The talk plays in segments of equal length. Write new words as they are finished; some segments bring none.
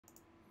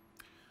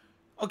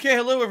Okay,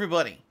 hello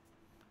everybody.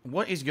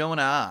 What is going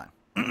on?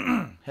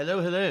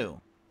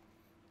 Hello.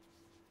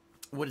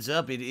 What is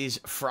up? It is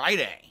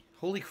Friday.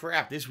 Holy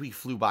crap, this week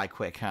flew by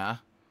quick, huh?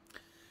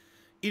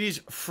 It is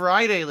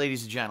Friday,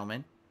 ladies and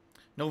gentlemen.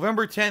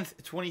 November 10th,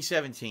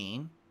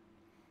 2017.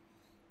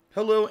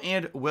 Hello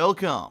and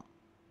welcome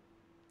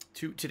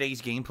to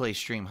today's gameplay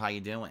stream. How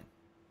you doing?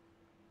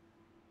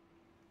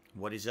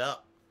 What is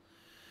up?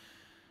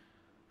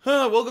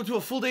 Welcome to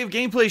a full day of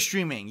gameplay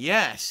streaming.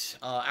 Yes,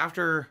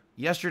 after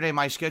yesterday,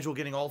 my schedule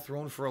getting all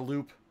thrown for a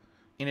loop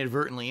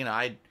inadvertently, and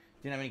I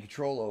didn't have any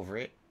control over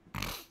it.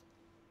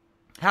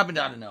 Happened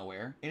out of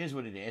nowhere. It is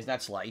what it is.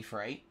 That's life,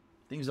 right?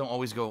 Things don't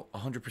always go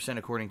 100%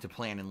 according to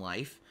plan in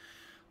life.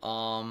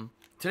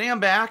 Today I'm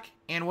back,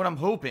 and what I'm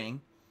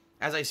hoping,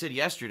 as I said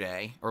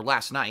yesterday, or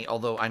last night,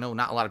 although I know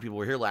not a lot of people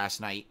were here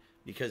last night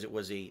because it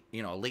was a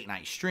late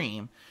night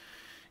stream,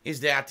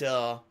 is that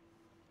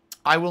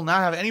I will not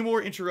have any more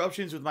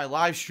interruptions with my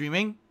live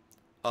streaming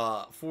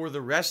for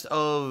the rest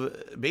of,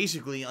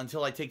 basically,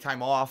 until I take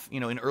time off,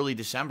 in early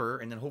December,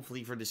 and then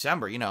hopefully for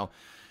December,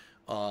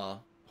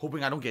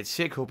 hoping I don't get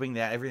sick, hoping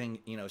that everything,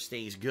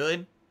 stays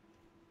good,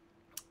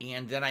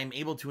 and that I'm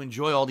able to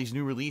enjoy all these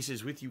new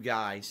releases with you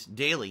guys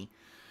daily,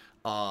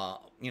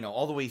 all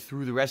the way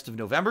through the rest of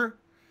November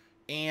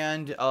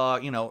and,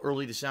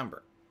 early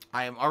December.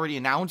 I am already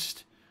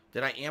announced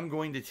that I am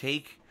going to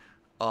take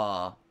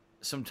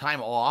some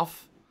time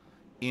off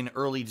in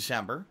early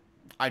December.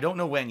 I don't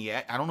know when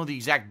yet. I don't know the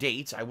exact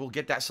dates. I will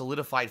get that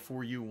solidified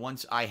for you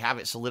once I have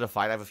it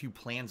solidified. I have a few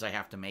plans I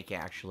have to make,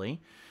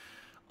 actually,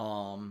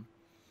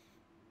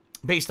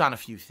 based on a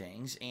few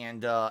things.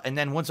 And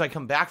then once I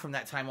come back from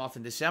that time off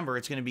in December,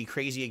 it's going to be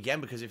crazy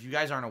again, because if you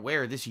guys aren't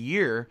aware, this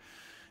year,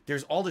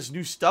 there's all this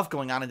new stuff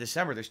going on in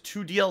December. There's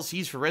 2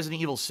 DLCs for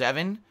Resident Evil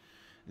 7.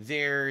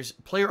 There's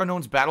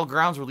PlayerUnknown's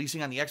Battlegrounds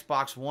releasing on the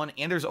Xbox One,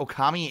 and there's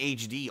Okami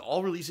HD,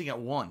 all releasing at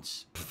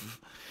once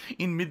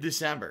in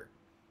mid-December.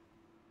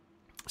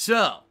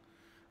 So,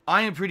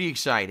 I am pretty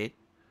excited.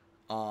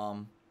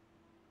 I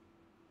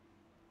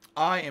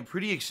am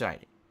pretty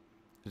excited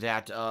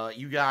that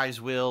you guys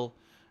will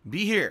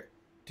be here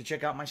to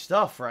check out my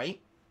stuff,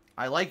 right?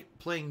 I like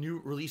playing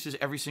new releases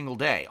every single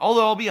day.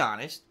 Although, I'll be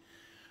honest,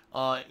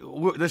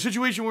 the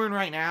situation we're in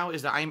right now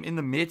is that I'm in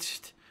the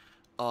midst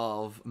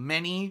of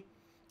many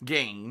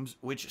games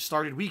which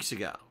started weeks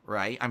ago,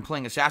 right? I'm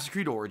playing Assassin's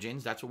Creed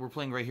Origins. That's what we're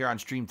playing right here on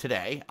stream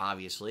today,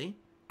 obviously.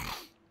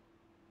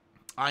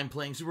 I'm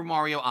playing Super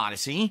Mario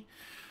Odyssey,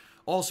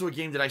 also a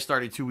game that I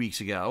started 2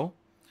 weeks ago.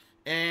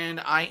 And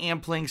I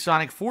am playing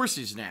Sonic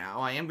Forces now.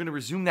 I am going to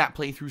resume that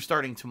playthrough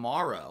starting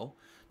tomorrow.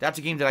 That's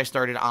a game that I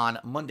started on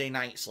Monday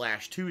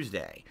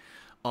night/Tuesday.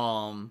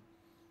 So,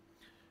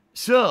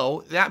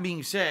 that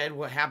being said,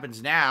 what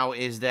happens now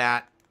is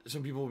that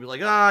some people will be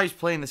like, he's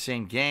playing the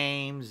same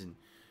games, and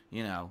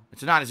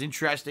it's not as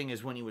interesting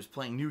as when he was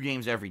playing new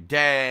games every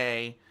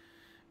day.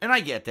 And I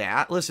get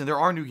that. Listen, there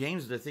are new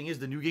games. The thing is,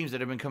 the new games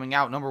that have been coming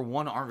out, number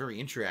one, aren't very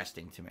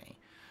interesting to me.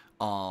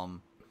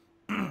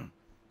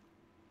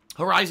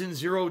 Horizon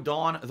Zero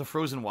Dawn, The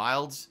Frozen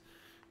Wilds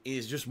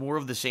is just more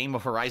of the same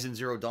of Horizon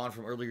Zero Dawn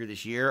from earlier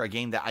this year. A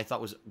game that I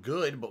thought was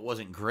good, but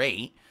wasn't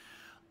great.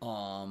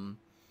 And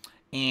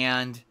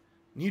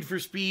Need for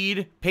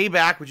Speed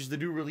Payback, which is the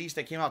new release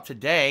that came out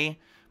today.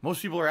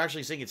 Most people are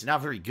actually saying it's not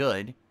very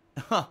good.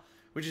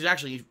 Which is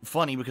actually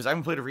funny, because I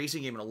haven't played a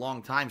racing game in a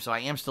long time, so I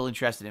am still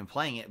interested in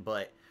playing it,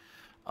 but,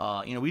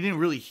 we didn't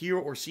really hear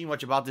or see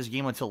much about this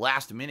game until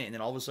last minute, and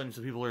then all of a sudden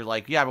some people are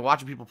like, yeah, but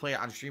watching people play it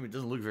on stream, it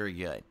doesn't look very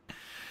good.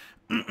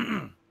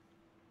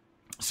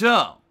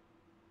 So,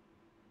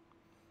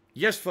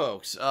 yes,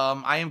 folks,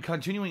 I am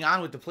continuing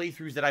on with the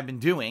playthroughs that I've been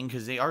doing,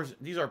 because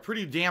these are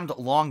pretty damned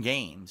long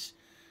games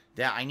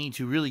that I need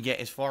to really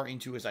get as far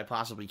into as I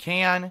possibly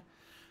can.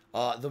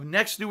 The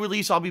next new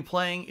release I'll be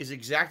playing is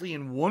exactly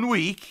in 1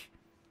 week.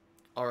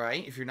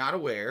 Alright, if you're not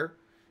aware,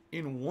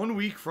 in 1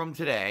 week from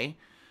today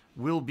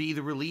will be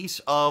the release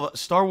of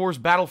Star Wars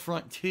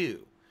Battlefront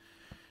 2.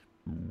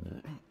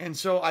 And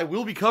so I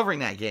will be covering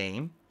that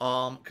game,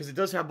 because it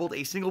does have both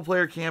a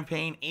single-player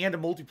campaign and a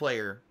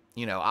multiplayer,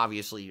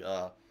 obviously,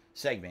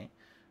 segment.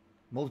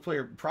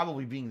 Multiplayer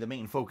probably being the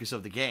main focus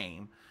of the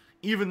game.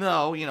 Even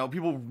though,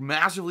 people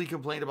massively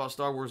complained about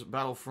Star Wars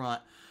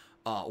Battlefront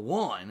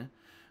 1,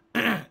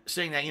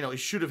 saying that, it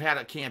should have had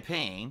a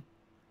campaign.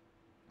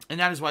 And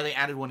that is why they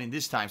added one in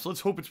this time. So let's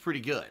hope it's pretty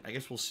good. I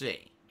guess we'll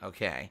see.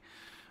 Okay.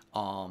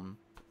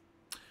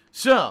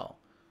 So,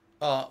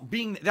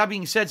 that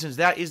being said, since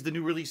that is the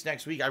new release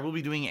next week, I will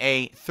be doing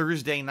a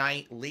Thursday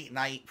night, late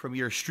night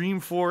premiere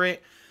stream for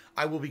it.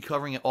 I will be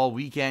covering it all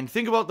weekend.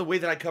 Think about the way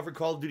that I covered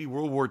Call of Duty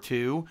World War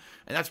II. And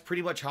that's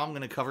pretty much how I'm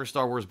going to cover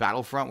Star Wars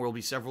Battlefront, where it'll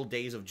be several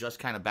days of just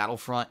kind of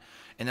Battlefront.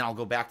 And then I'll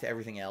go back to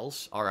everything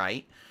else. All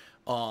right.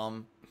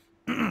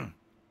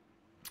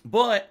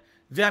 But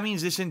that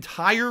means this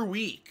entire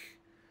week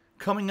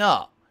coming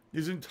up,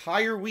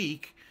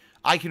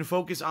 I can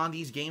focus on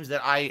these games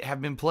that I have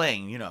been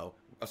playing,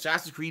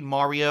 Assassin's Creed,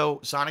 Mario,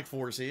 Sonic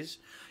Forces.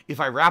 If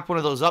I wrap one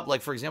of those up,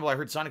 like, for example, I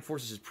heard Sonic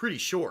Forces is pretty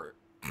short.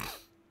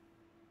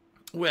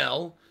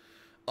 Well,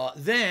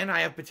 then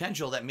I have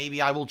potential that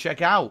maybe I will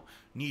check out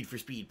Need for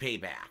Speed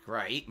Payback,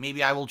 right?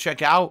 Maybe I will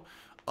check out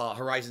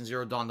Horizon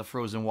Zero Dawn: The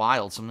Frozen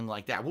Wild, something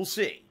like that. We'll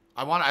see.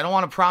 I don't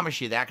want to promise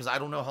you that because I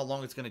don't know how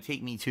long it's going to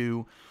take me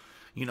to,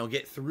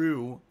 get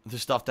through the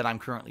stuff that I'm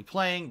currently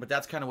playing. But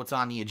that's kind of what's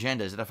on the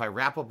agenda. Is that if I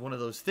wrap up one of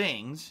those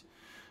things,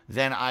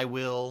 then I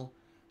will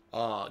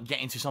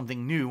get into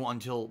something new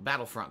until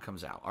Battlefront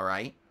comes out. All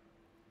right.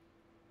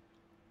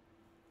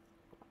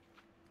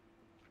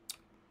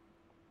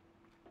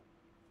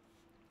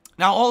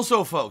 Now,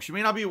 also, folks, you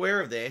may not be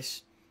aware of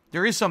this.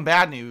 There is some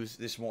bad news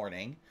this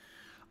morning.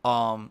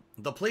 The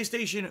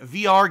PlayStation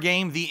VR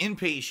game, The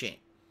Inpatient,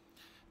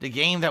 the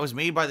game that was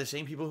made by the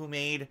same people who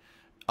made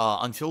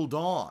Until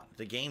Dawn,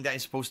 the game that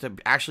is supposed to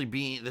actually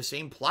be the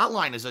same plot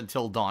line as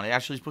Until Dawn. It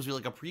actually is supposed to be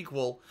like a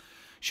prequel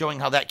showing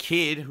how that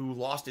kid who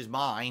lost his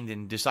mind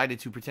and decided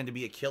to pretend to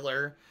be a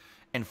killer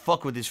and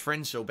fuck with his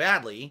friends so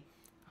badly,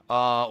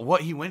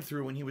 what he went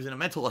through when he was in a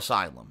mental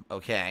asylum,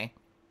 okay?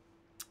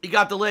 It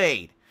got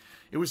delayed.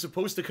 It was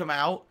supposed to come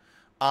out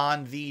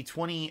on the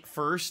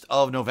 21st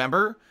of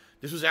November.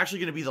 This was actually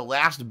going to be the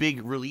last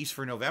big release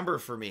for November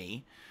for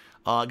me.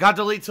 Got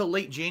delayed till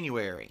late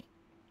January.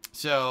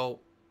 So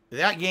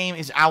that game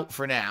is out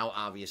for now,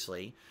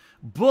 obviously.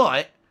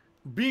 But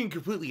being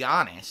completely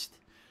honest,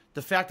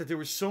 the fact that there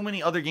were so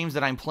many other games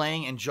that I'm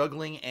playing and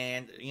juggling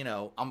and,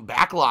 I'm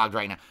backlogged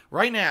right now.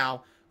 Right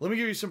now, let me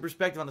give you some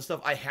perspective on the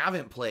stuff I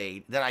haven't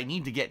played that I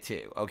need to get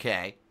to,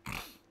 okay?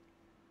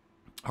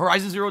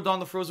 Horizon Zero Dawn: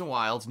 The Frozen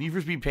Wilds, Need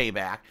for Speed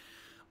Payback,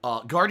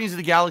 Guardians of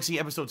the Galaxy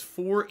episodes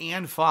 4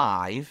 and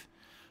 5,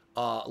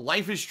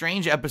 Life is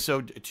Strange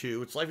episode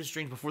 2. It's Life is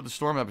Strange Before the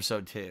Storm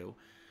episode 2.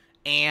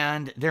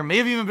 And there may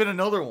have even been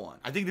another one.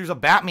 I think there's a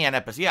Batman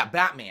episode. Yeah,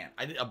 Batman.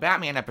 A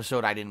Batman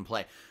episode I didn't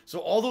play. So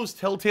all those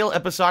Telltale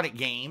episodic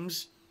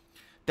games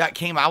that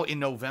came out in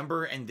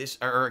November and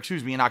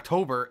in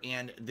October,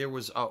 and there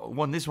was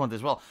one this month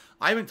as well.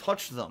 I haven't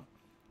touched them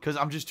because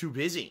I'm just too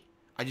busy.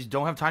 I just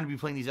don't have time to be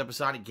playing these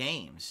episodic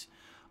games.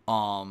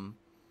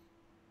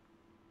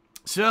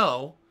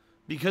 So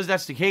because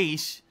that's the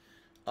case,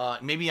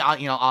 maybe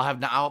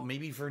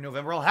maybe for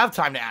November I'll have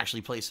time to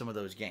actually play some of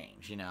those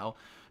games.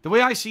 The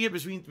way I see it,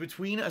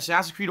 between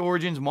Assassin's Creed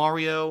Origins,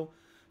 Mario,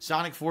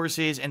 Sonic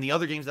Forces, and the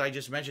other games that I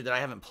just mentioned that I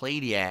haven't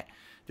played yet,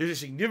 there's a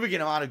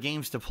significant amount of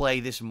games to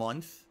play this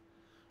month.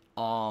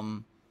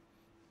 In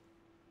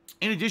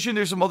addition,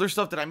 there's some other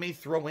stuff that I may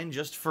throw in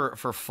just for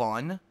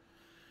fun.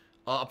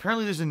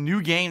 Apparently, there's a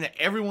new game that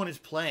everyone is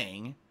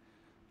playing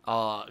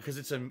because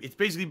it's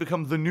basically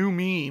become the new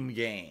meme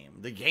game,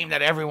 the game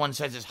that everyone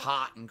says is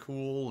hot and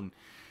cool, and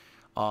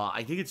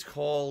I think it's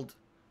called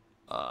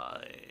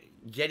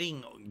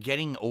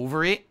Getting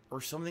Over It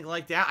or something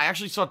like that. I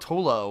actually saw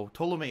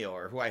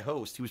Mayor, who I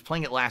host. He was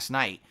playing it last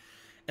night,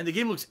 and the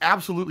game looks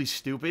absolutely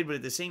stupid, but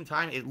at the same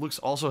time, it looks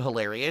also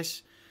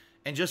hilarious.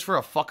 And just for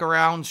a fuck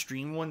around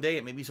stream one day,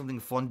 it may be something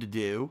fun to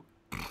do.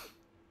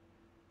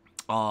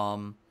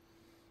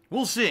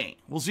 We'll see.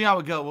 We'll see how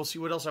it goes. We'll see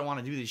what else I want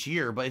to do this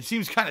year. But it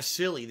seems kind of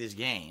silly, this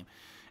game.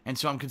 And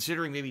so I'm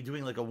considering maybe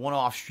doing like a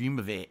one-off stream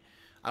of it.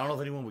 I don't know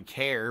if anyone would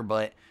care,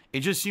 but it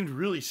just seemed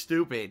really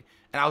stupid.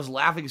 And I was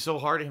laughing so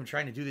hard at him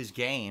trying to do this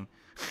game.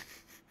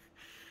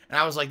 And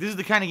I was like, this is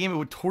the kind of game that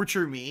would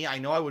torture me. I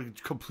know I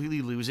would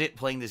completely lose it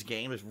playing this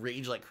game. Just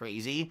rage like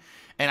crazy.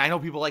 And I know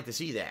people like to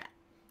see that.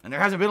 And there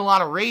hasn't been a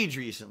lot of rage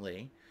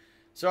recently.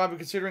 So I've been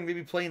considering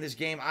maybe playing this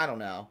game. I don't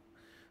know.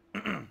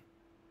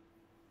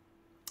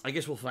 I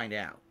guess we'll find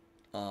out.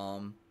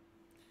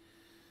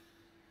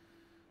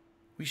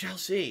 We shall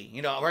see.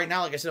 Right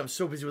now, like I said, I'm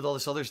so busy with all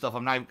this other stuff.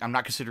 I'm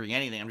not considering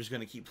anything. I'm just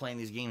going to keep playing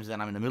these games that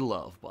I'm in the middle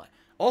of. But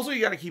also,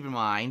 you got to keep in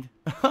mind,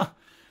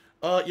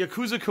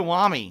 Yakuza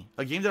Kiwami,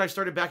 a game that I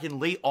started back in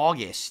late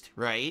August,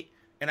 right?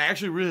 And I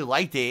actually really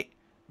liked it,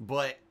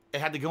 but it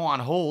had to go on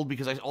hold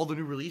because all the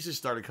new releases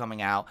started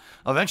coming out.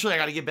 Eventually, I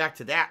got to get back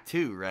to that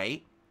too,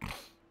 right?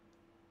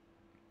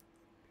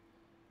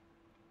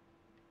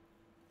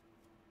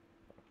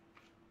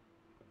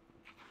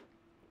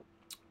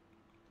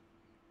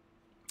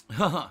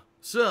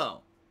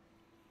 So,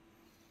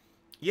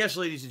 yes,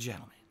 ladies and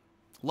gentlemen,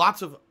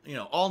 lots of,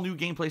 all new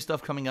gameplay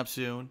stuff coming up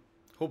soon.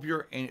 Hope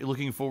you're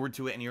looking forward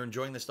to it and you're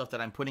enjoying the stuff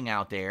that I'm putting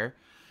out there.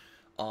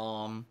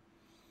 Sadly,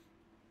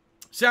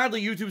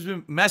 YouTube's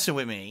been messing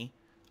with me.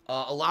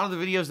 A lot of the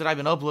videos that I've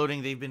been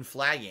uploading, they've been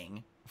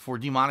flagging for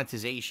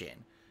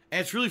demonetization.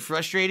 And it's really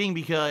frustrating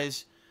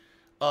because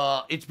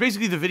it's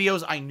basically the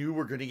videos I knew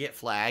were going to get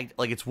flagged.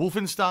 Like, it's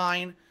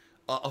Wolfenstein,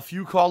 a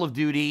few Call of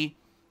Duty,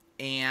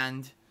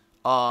 and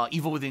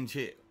Evil Within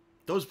 2.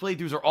 Those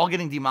playthroughs are all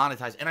getting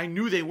demonetized. And I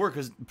knew they were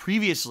because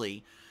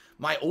previously,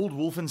 my old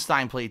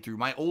Wolfenstein playthrough,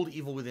 my old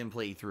Evil Within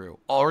playthrough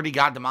already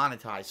got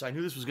demonetized. So I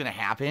knew this was going to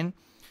happen.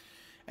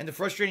 And the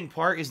frustrating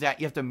part is that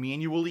you have to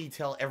manually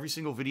tell every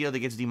single video that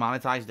gets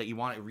demonetized that you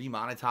want it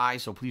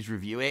remonetized, so please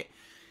review it.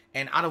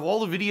 And out of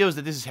all the videos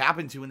that this has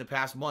happened to in the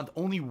past month,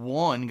 only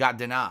one got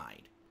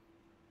denied.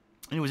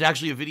 And it was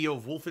actually a video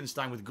of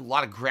Wolfenstein with a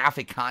lot of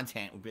graphic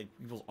content, with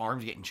people's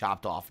arms getting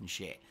chopped off and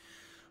shit.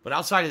 But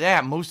outside of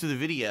that, most of the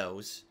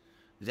videos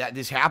that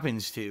this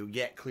happens to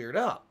get cleared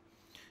up.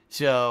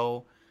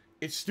 So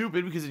it's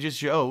stupid because it just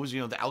shows,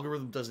 the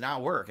algorithm does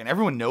not work. And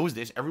everyone knows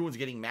this. Everyone's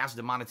getting mass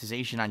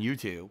demonetization on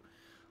YouTube.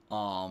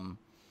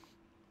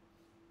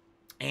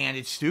 And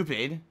it's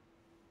stupid.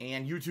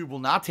 And YouTube will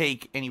not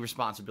take any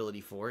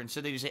responsibility for it. And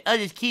so they just say, oh,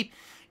 just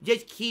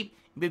keep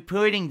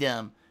reporting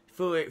them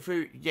for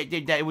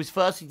that it was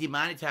falsely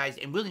demonetized,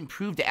 and we'll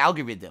improve the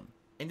algorithm.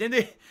 And then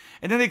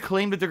they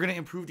claim that they're going to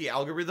improve the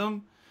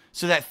algorithm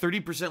so that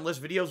 30% less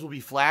videos will be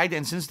flagged.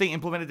 And since they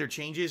implemented their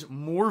changes,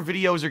 more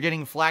videos are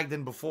getting flagged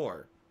than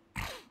before.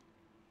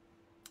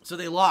 So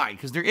they lied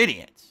because they're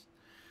idiots.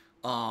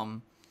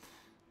 So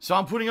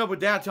I'm putting up with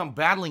that. So I'm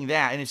battling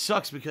that, and it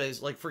sucks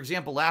because, like, for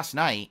example, last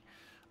night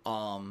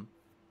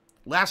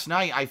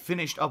I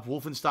finished up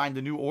Wolfenstein: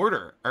 The New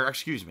Order, or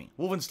excuse me,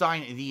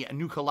 Wolfenstein: The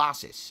New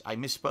Colossus. I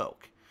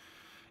misspoke,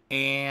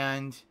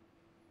 and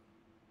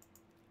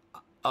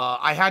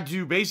I had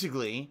to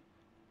basically,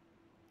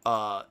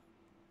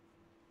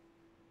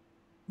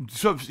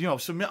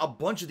 submit a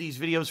bunch of these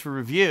videos for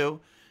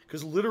review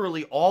because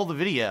literally all the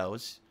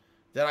videos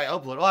that I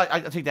upload. Well,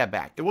 I take that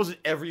back. It wasn't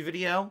every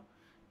video.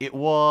 It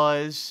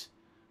was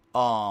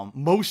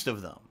most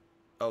of them.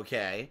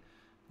 Okay,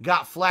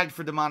 got flagged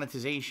for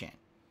demonetization.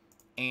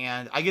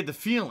 And I get the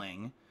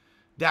feeling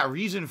that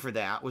reason for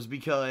that was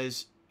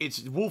because it's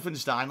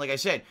Wolfenstein. Like I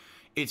said,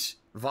 it's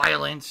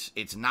violence,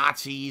 it's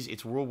Nazis,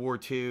 it's World War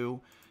II.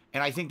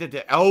 And I think that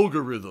the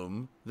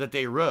algorithm that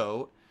they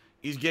wrote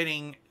is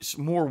getting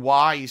more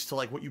wise to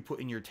like what you put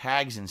in your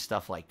tags and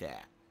stuff like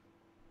that.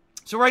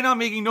 So right now I'm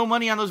making no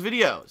money on those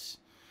videos.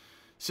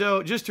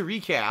 So just to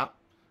recap,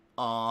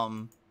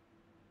 to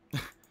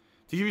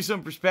give you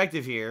some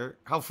perspective here,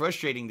 how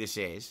frustrating this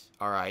is,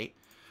 all right?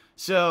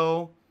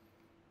 So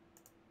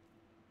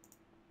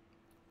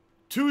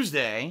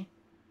Tuesday,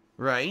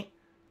 right?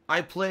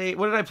 What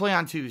did I play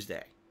on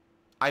Tuesday?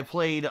 I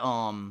played,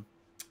 was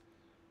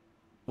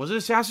it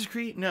Assassin's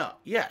Creed? No.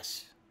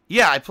 Yes.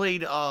 Yeah, I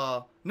played,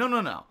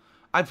 no.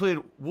 I played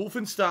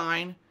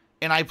Wolfenstein,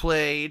 and I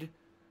played,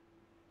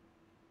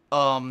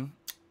 God,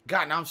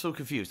 now I'm so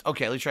confused.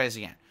 Okay, let's try this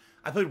again.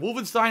 I played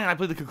Wolfenstein, and I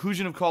played the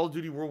conclusion of Call of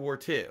Duty World War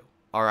II.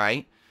 All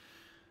right?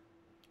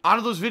 Out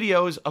of those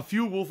videos, a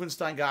few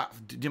Wolfenstein got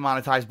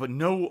demonetized, but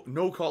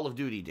no Call of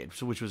Duty did,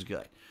 so which was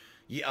good.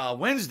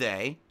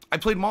 Wednesday, I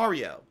played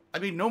Mario. I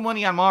made no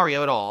money on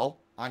Mario at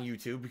all on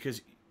YouTube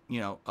because,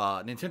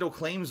 Nintendo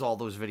claims all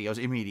those videos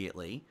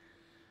immediately.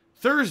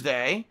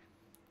 Thursday,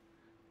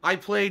 I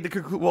played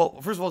well,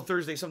 first of all,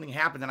 Thursday something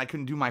happened and I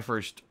couldn't do my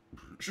first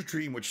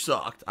stream, which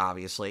sucked,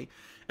 obviously.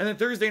 And then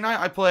Thursday night,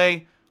 I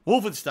play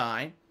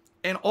Wolfenstein,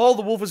 and all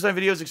the Wolfenstein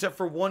videos except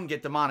for one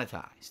get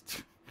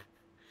demonetized.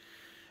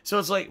 So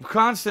it's like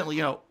constantly,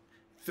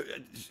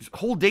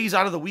 whole days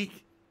out of the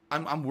week,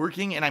 I'm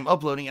working and I'm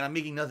uploading and I'm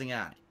making nothing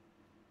on it.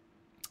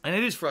 And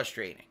it is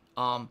frustrating.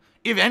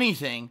 If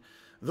anything,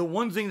 the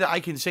one thing that I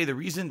can say, the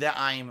reason that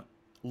I'm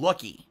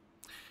lucky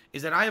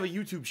is that I have a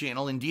YouTube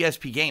channel in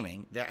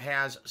DSPGaming that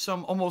has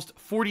some almost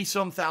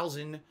 40-some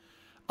thousand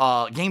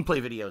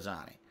gameplay videos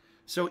on it.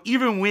 So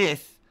even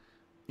with,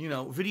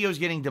 videos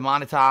getting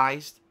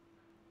demonetized,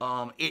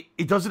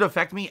 it does it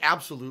affect me?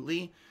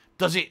 Absolutely.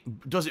 Does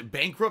it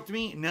bankrupt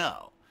me?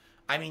 No.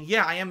 I mean,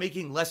 yeah, I am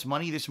making less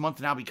money this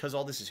month now because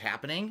all this is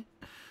happening,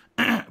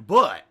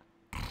 but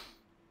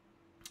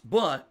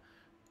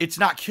it's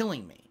not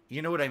killing me.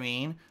 You know what I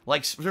mean?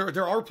 Like,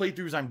 there are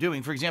playthroughs I'm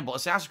doing. For example,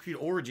 Assassin's Creed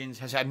Origins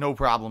has had no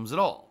problems at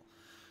all.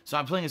 So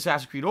I'm playing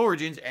Assassin's Creed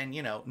Origins and,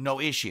 no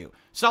issue.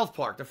 South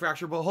Park, The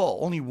Fracturable Hull,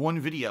 only one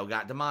video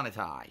got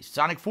demonetized.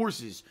 Sonic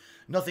Forces,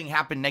 nothing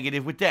happened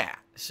negative with that.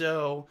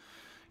 So,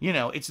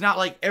 it's not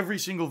like every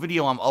single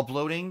video I'm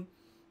uploading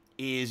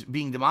is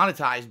being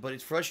demonetized, but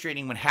it's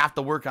frustrating when half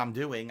the work I'm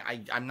doing,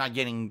 I'm not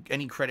getting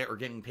any credit or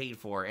getting paid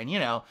for. And,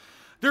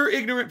 there are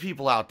ignorant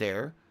people out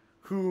there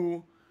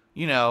who,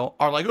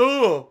 are like,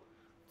 oh,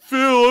 Phil,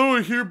 I don't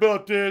want to hear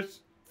about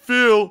this.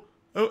 Phil,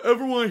 I don't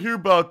ever want to hear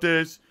about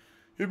this.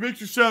 It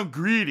makes you sound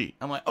greedy.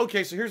 I'm like,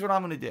 okay, so here's what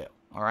I'm going to do.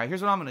 All right,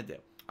 here's what I'm going to do.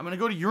 I'm going to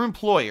go to your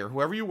employer,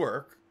 whoever you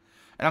work,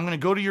 and I'm going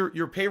to go to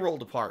your payroll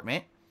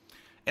department,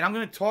 and I'm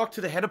going to talk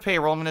to the head of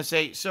payroll. I'm going to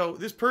say, so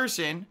this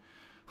person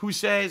who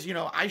says,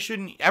 I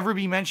shouldn't ever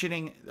be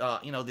mentioning,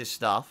 this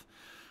stuff,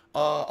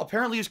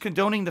 apparently is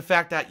condoning the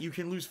fact that you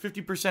can lose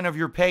 50% of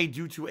your pay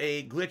due to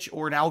a glitch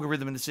or an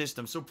algorithm in the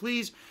system. So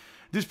please,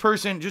 this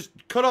person, just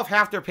cut off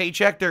half their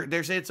paycheck.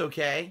 They say it's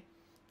okay,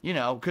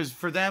 because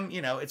for them,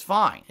 it's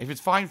fine. If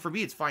it's fine for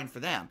me, it's fine for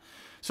them.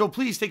 So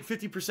please take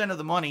 50% of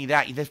the money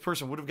that this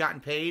person would have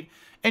gotten paid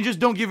and just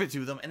don't give it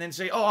to them and then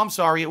say, oh, I'm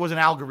sorry, it was an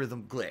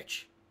algorithm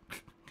glitch.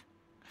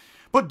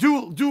 But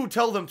do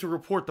tell them to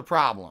report the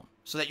problem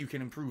so that you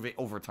can improve it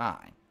over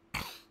time.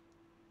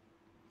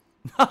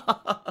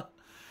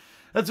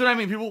 That's what I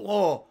mean.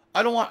 People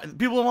don't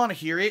want to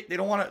hear it. They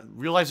don't want to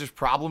realize there's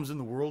problems in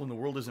the world and the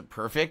world isn't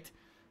perfect,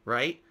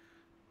 right?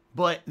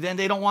 But then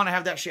they don't want to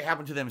have that shit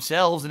happen to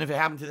themselves. And if it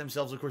happened to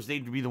themselves, of course,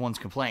 they'd be the ones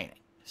complaining.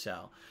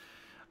 So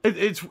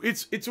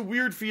It's a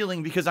weird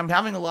feeling because I'm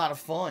having a lot of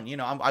fun. You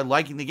know, I'm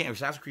liking the game.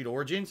 Assassin's Creed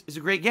Origins is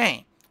a great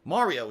game.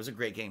 Mario is a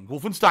great game.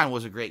 Wolfenstein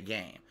was a great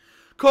game.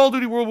 Call of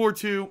Duty World War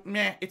II,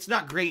 meh, it's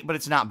not great, but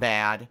it's not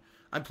bad.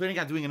 I'm planning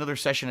on doing another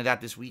session of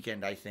that this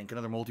weekend, I think.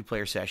 Another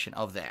multiplayer session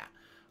of that.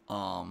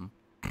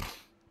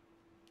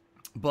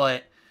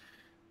 But,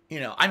 you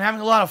know, I'm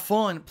having a lot of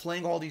fun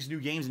playing all these new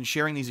games and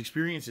sharing these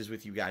experiences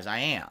with you guys. I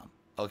am,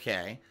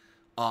 okay?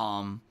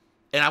 And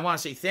I want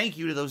to say thank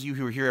you to those of you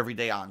who are here every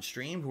day on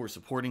stream, who are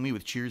supporting me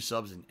with cheers,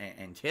 subs,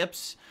 and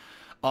tips.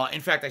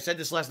 In fact, I said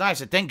this last night. I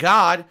said, thank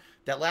God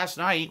that last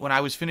night when I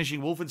was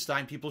finishing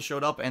Wolfenstein, people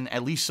showed up and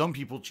at least some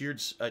people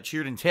cheered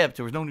and tipped.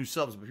 There was no new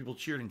subs, but people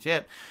cheered and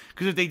tipped.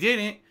 Because if they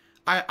didn't,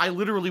 I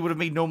literally would have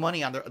made no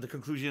money on the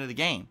conclusion of the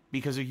game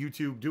because of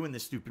YouTube doing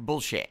this stupid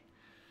bullshit.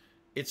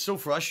 It's so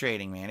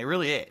frustrating, man. It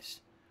really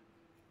is.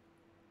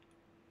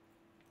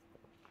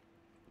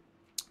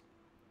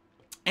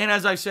 And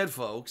as I said,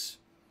 folks,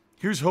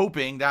 here's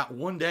hoping that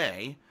one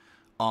day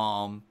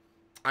I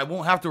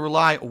won't have to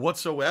rely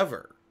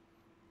whatsoever.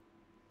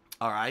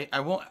 All right? I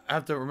won't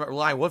have to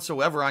rely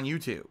whatsoever on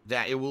YouTube.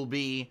 That it will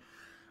be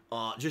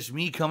just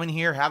me coming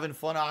here, having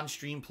fun on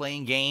stream,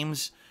 playing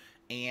games.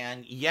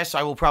 And yes,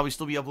 I will probably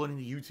still be uploading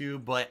to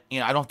YouTube, but you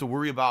know, I don't have to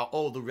worry about,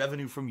 oh, the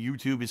revenue from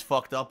YouTube is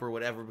fucked up or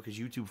whatever because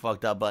YouTube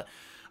fucked up. But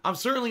I'm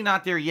certainly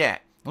not there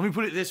yet. Let me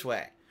put it this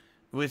way.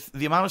 With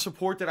the amount of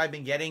support that I've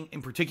been getting,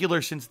 in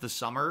particular since the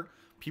summer,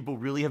 people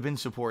really have been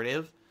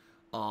supportive.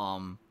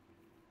 You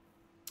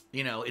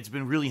know, it's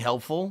been really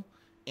helpful.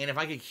 And if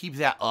I could keep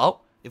that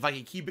up, if I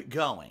could keep it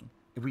going,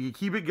 if we could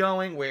keep it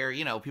going where,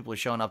 you know, people are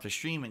showing up to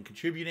stream and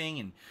contributing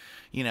and,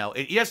 you know,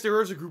 yes,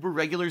 there is a group of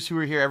regulars who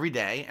are here every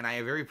day, and I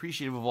am very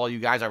appreciative of all you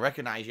guys. I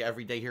recognize you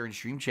every day here in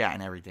stream chat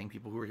and everything,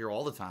 people who are here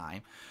all the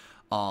time.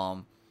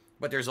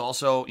 But there's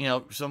also, you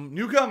know, some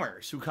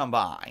newcomers who come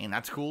by, and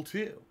that's cool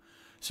too.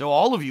 So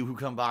all of you who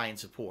come by and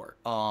support,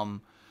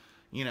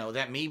 you know,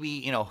 that maybe,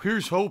 you know,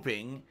 here's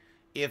hoping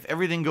if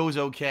everything goes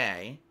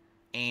okay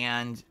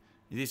and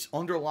this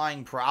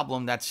underlying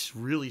problem that's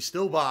really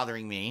still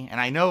bothering me, and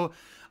I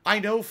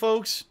know,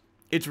 folks,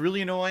 it's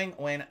really annoying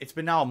when it's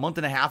been now a month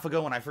and a half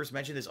ago when I first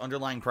mentioned this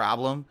underlying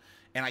problem,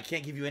 and I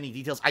can't give you any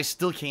details. I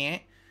still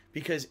can't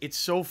because it's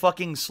so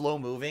fucking slow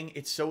moving.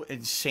 It's so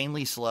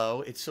insanely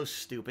slow. It's so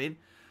stupid.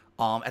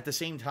 At the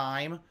same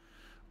time,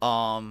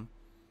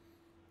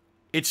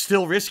 it's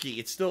still risky.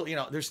 It's still, you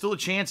know, there's still a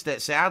chance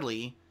that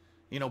sadly,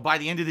 you know, by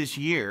the end of this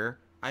year,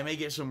 I may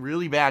get some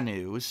really bad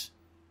news.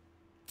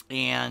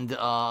 And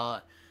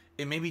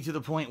it may be to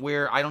the point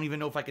where I don't even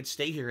know if I could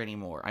stay here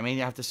anymore. I may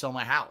have to sell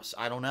my house.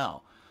 I don't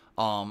know.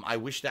 I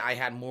wish that I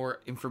had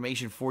more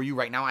information for you.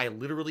 Right now, I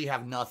literally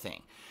have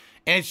nothing.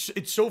 And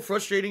it's so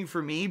frustrating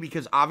for me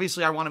because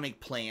obviously I want to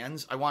make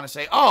plans. I want to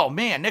say, oh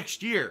man,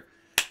 next year,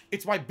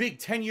 it's my big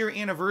 10-year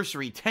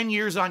anniversary. 10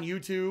 years on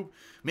YouTube,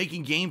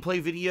 making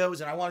gameplay videos,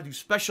 and I want to do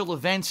special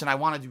events, and I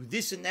want to do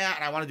this and that,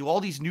 and I want to do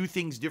all these new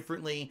things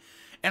differently.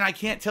 And I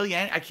can't tell you,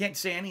 I can't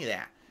say any of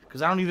that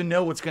because I don't even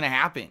know what's going to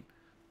happen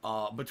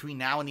between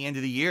now and the end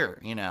of the year,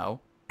 you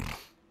know.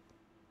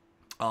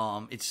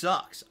 It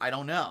sucks. I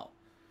don't know.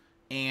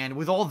 And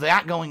with all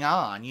that going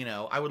on, you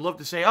know, I would love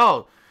to say,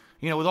 oh,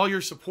 you know, with all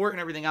your support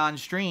and everything on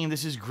stream,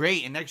 this is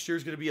great. And next year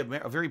is going to be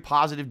a very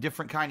positive,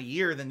 different kind of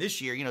year than this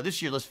year. You know,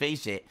 this year, let's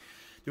face it,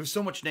 there was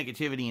so much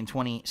negativity in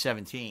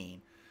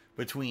 2017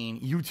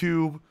 between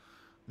YouTube,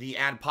 the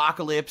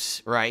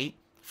adpocalypse, right?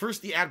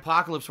 First, the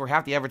adpocalypse where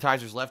half the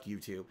advertisers left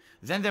YouTube.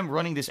 Then them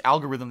running this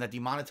algorithm that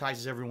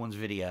demonetizes everyone's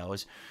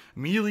videos.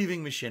 Me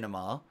leaving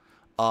Machinima.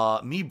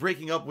 Me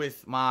breaking up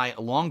with my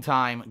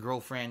longtime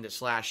girlfriend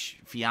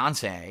 /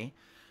 fiance.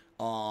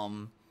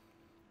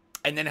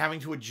 And then having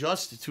to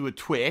adjust to a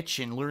Twitch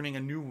and learning a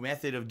new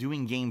method of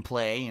doing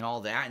gameplay and all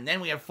that. And then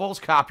we have false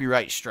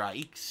copyright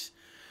strikes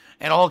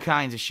and all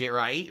kinds of shit,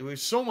 right? It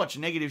was so much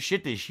negative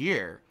shit this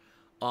year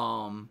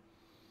that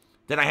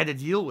I had to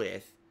deal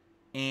with.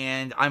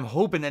 And I'm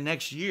hoping that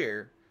next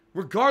year,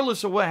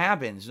 regardless of what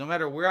happens, no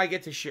matter where I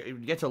get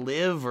to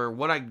live or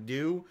what I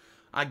do,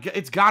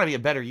 it's got to be a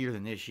better year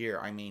than this year.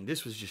 I mean,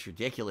 this was just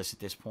ridiculous at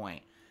this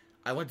point.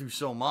 I went through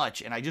so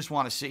much, and I just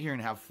want to sit here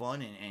and have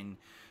fun and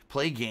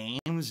play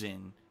games,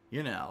 and,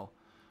 you know,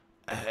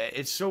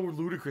 it's so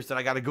ludicrous that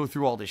I got to go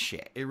through all this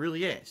shit. It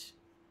really is.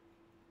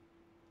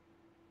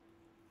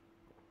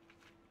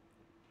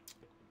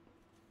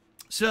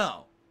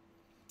 So,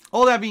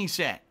 all that being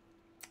said,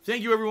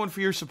 thank you everyone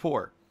for your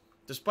support.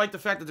 Despite the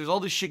fact that there's all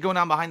this shit going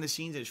on behind the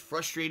scenes, it's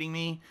frustrating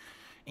me,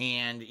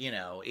 and, you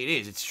know,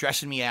 it's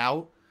stressing me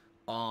out.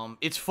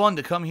 It's fun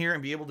to come here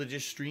and be able to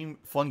just stream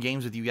fun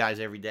games with you guys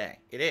every day.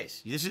 It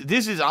is.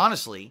 This is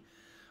honestly,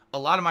 a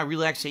lot of my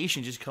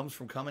relaxation just comes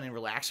from coming and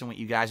relaxing with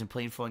you guys and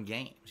playing fun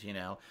games, you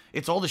know.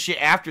 It's all the shit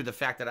after the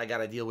fact that I got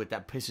to deal with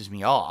that pisses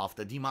me off,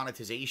 the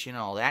demonetization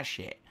and all that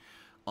shit.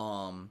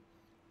 You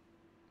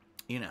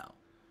know.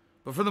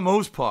 But for the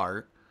most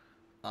part,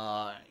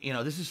 you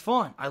know, this is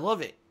fun. I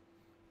love it.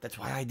 That's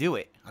why I do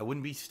it. I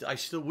wouldn't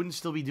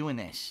still be doing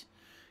this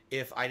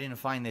if I didn't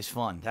find this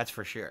fun. That's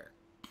for sure.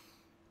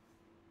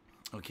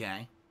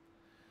 Okay.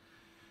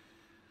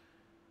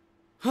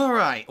 All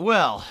right.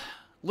 Well,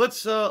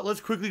 let's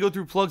quickly go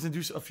through plugs and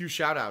do a few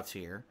shout outs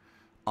here.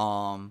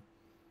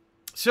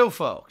 So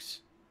folks,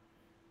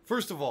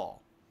 first of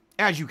all,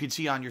 as you can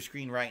see on your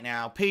screen right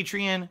now,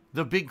 Patreon,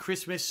 the big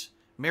Christmas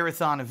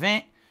marathon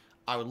event.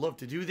 I would love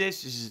to do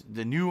this. This is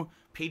the new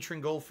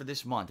patron goal for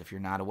this month, if you're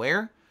not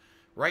aware.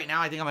 Right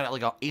now, I think I'm at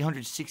like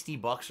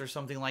 $860 or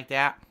something like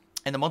that.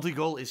 And the monthly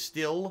goal is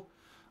still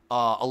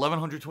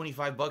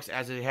 $1,125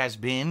 as it has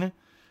been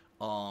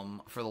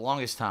for the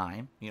longest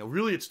time. You know,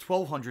 really it's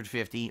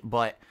 $1,250,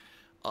 but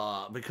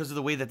because of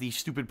the way that the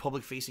stupid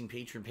public-facing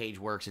patron page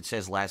works, it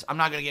says less. I'm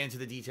not going to get into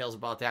the details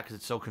about that because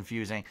it's so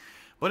confusing.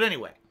 But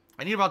anyway,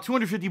 I need about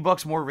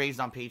 $250 more raised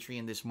on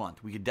Patreon this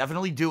month. We could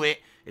definitely do it.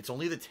 It's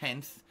only the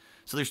 10th,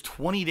 so there's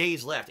 20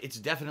 days left. It's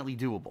definitely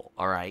doable,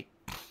 all right?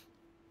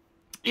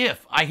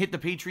 If I hit the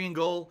Patreon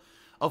goal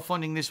of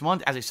funding this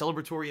month as a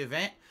celebratory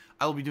event,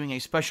 I will be doing a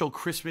special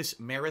Christmas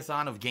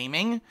marathon of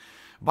gaming,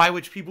 by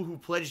which people who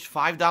pledged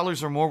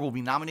 $5 or more will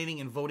be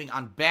nominating and voting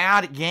on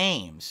bad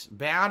games,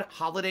 bad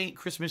holiday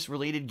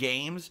Christmas-related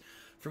games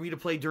for me to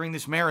play during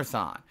this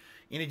marathon.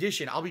 In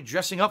addition, I'll be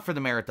dressing up for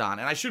the marathon,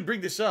 and I should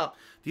bring this up.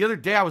 The other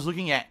day, I was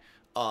looking at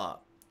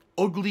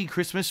ugly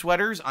Christmas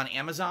sweaters on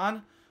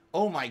Amazon.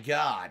 Oh my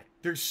God,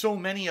 there's so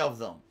many of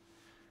them.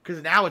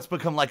 Because now it's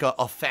become like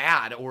a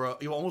fad or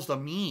almost a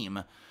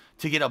meme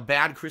to get a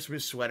bad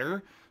Christmas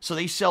sweater. So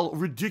they sell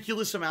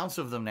ridiculous amounts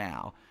of them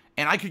now.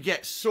 And I could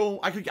get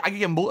I could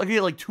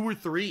get like 2 or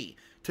 3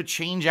 to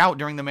change out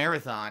during the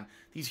marathon.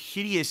 These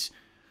hideous,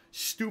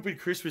 stupid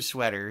Christmas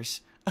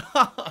sweaters.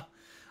 I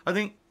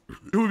think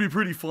it would be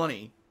pretty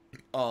funny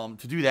to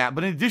do that.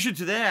 But in addition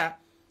to that,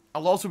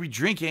 I'll also be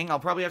drinking. I'll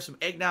probably have some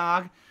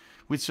eggnog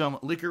with some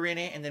liquor in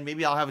it. And then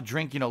maybe I'll have a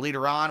drink,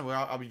 later on where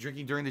I'll be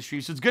drinking during the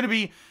stream. So it's going to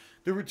be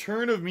the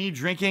return of me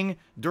drinking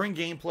during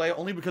gameplay,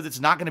 only because it's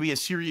not going to be a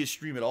serious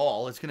stream at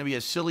all. It's going to be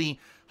a silly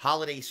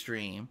holiday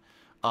stream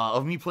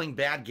of me playing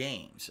bad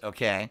games,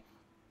 okay?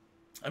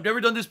 I've never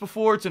done this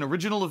before. It's an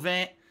original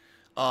event.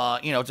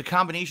 It's a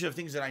combination of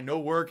things that I know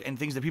work and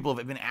things that people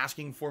have been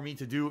asking for me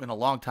to do in a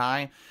long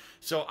time.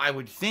 So I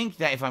would think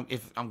that if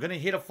I'm going to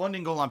hit a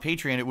funding goal on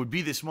Patreon, it would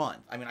be this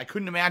month. I mean, I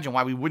couldn't imagine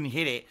why we wouldn't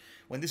hit it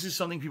when this is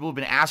something people have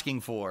been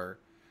asking for,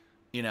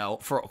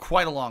 for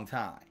quite a long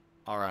time,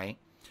 all right?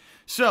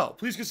 So,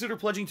 please consider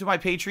pledging to my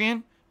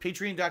Patreon,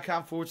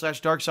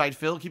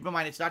 patreon.com/darksidephil. Keep in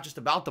mind, it's not just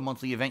about the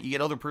monthly event. You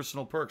get other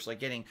personal perks, like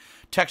getting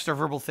text or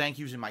verbal thank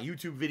yous in my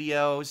YouTube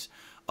videos,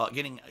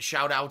 getting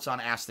shout-outs on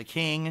Ask the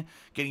King,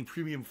 getting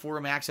premium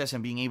forum access,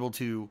 and being able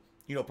to,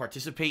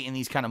 participate in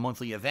these kind of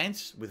monthly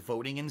events with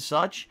voting and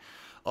such.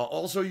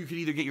 Also, you could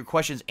either get your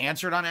questions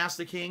answered on Ask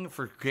the King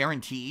for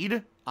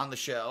guaranteed on the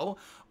show,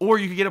 or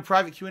you could get a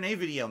private Q&A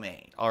video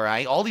made, all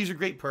right? All these are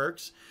great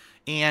perks,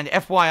 and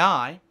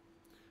FYI,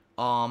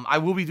 I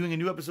will be doing a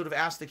new episode of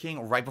Ask the King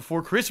right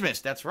before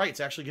Christmas. That's right.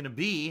 It's actually going to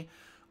be,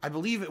 I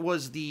believe it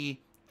was the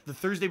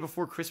Thursday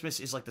before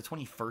Christmas is like the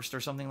 21st or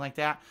something like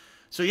that.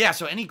 So yeah,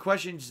 so any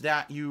questions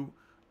that you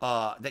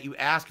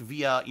ask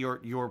via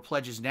your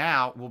pledges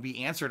now will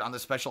be answered on the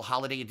special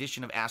holiday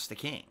edition of Ask the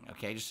King.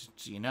 Okay, just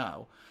so you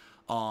know.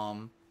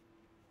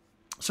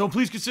 So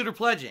please consider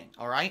pledging,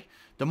 all right?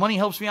 The money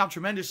helps me out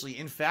tremendously.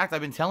 In fact, I've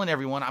been telling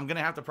everyone I'm going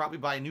to have to probably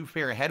buy a new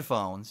pair of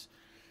headphones.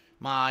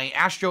 My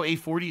Astro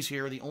A40s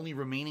here are the only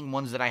remaining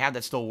ones that I have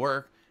that still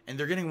work, and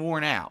they're getting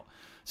worn out.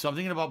 So I'm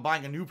thinking about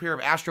buying a new pair of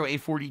Astro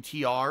A40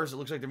 TRs. It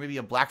looks like there may be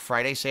a Black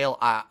Friday sale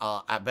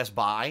at Best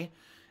Buy,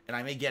 and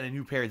I may get a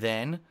new pair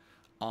then.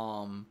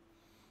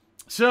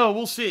 So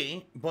we'll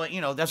see, but,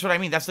 that's what I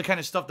mean. That's the kind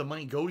of stuff the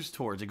money goes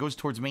towards. It goes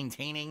towards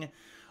maintaining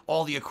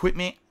all the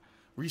equipment.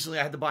 Recently,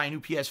 I had to buy a new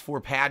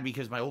PS4 pad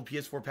because my old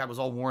PS4 pad was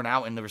all worn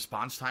out, and the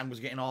response time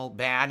was getting all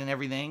bad and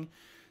everything.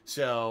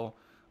 So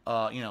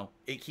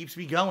it keeps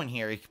me going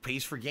here. It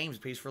pays for games,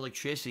 it pays for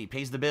electricity, it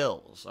pays the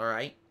bills, all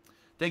right?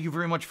 Thank you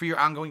very much for your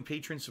ongoing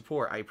patron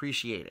support. I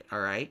appreciate it, all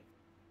right?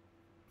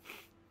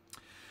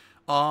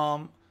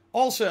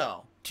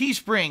 Also,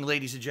 Teespring,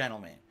 ladies and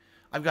gentlemen.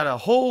 I've got a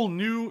whole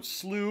new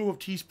slew of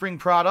Teespring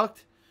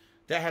product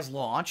that has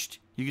launched.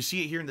 You can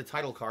see it here in the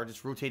title card.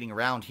 It's rotating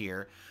around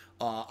here.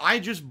 I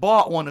just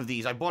bought one of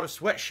these. I bought a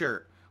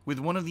sweatshirt with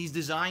one of these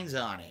designs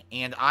on it,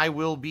 and I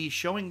will be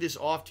showing this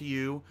off to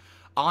you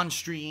on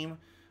stream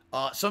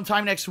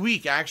sometime next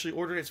week. I actually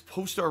ordered it. It's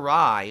supposed to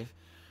arrive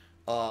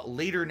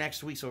later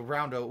next week, so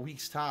around a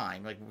week's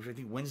time, like I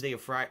think Wednesday or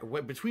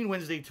Friday, between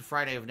Wednesday to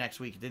Friday of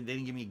next week. They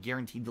didn't give me a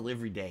guaranteed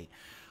delivery date.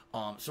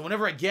 So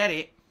whenever I get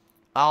it,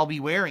 I'll be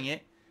wearing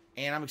it,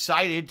 and I'm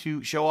excited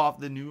to show off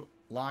the new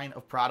line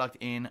of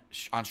product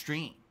on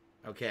stream.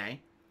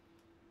 Okay.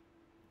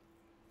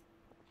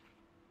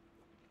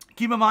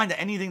 Keep in mind that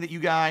anything that you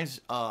guys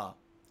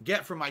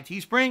get from my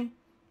Teespring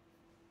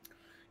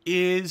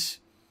is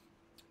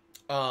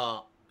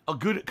a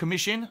good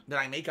commission that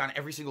I make on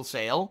every single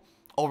sale.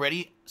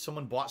 Already,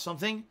 someone bought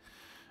something,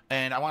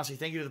 and I want to say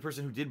thank you to the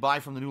person who did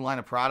buy from the new line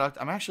of product.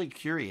 I'm actually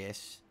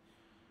curious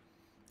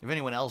if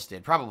anyone else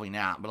did. Probably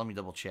not, but let me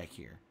double check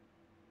here.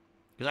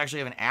 Because I actually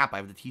have an app. I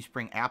have the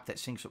Teespring app that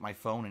syncs with my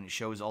phone, and it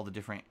shows all the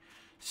different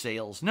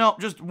sales. No,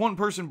 just one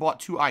person bought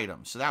 2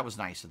 items, so that was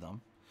nice of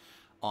them.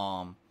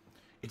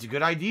 It's a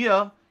good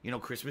idea. You know,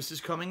 Christmas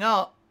is coming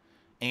up,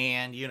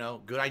 and, you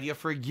know, good idea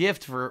for a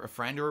gift for a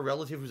friend or a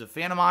relative who's a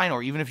fan of mine,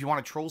 or even if you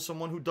want to troll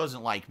someone who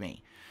doesn't like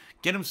me.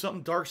 Get them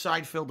something dark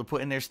side filled to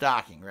put in their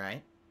stocking,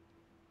 right?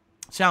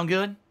 Sound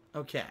good?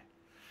 Okay.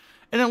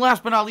 And then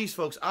last but not least,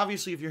 folks,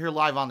 obviously if you're here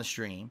live on the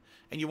stream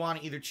and you want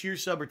to either cheer,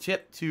 sub, or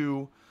tip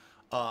to,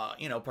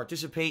 you know,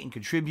 participate and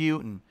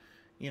contribute and,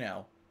 you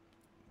know,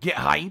 get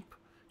hype,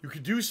 you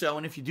could do so.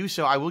 And if you do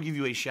so, I will give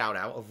you a shout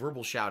out, a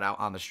verbal shout out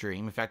on the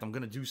stream. In fact, I'm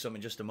going to do some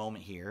in just a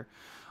moment here.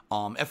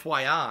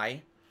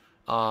 FYI,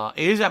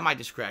 it is at my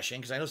discretion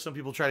because I know some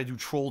people try to do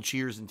troll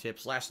cheers and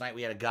tips. Last night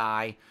we had a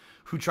guy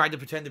who tried to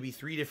pretend to be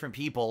 3 different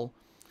people.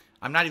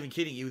 I'm not even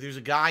kidding you. There's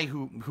a guy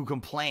who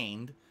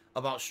complained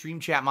about stream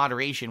chat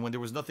moderation when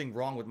there was nothing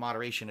wrong with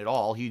moderation at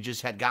all. He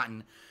just had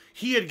gotten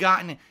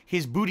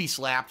his booty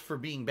slapped for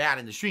being bad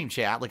in the stream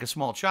chat like a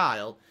small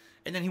child,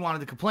 and then he wanted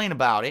to complain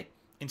about it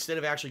instead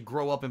of actually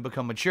grow up and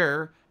become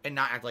mature and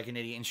not act like an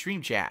idiot in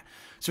stream chat.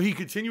 So he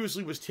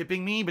continuously was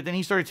tipping me, but then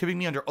he started tipping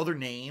me under other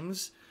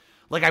names.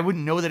 Like I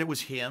wouldn't know that it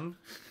was him.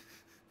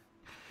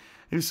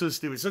 It was so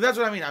stupid. So that's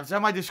what I mean. It's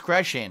at my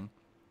discretion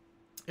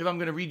if I'm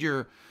going to read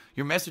your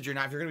message or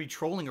not. If you're going to be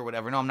trolling or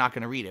whatever, no, I'm not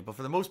going to read it. But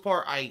for the most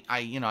part,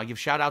 I give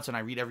shout outs and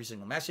I read every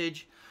single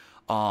message.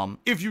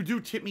 If you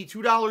do tip me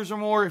 $2 or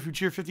more, if you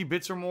cheer 50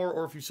 bits or more,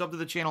 or if you sub to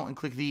the channel and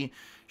click the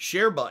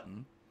share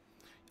button,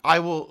 I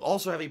will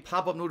also have a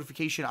pop-up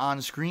notification on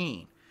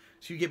screen.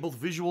 So you get both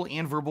visual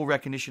and verbal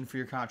recognition for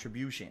your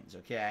contributions,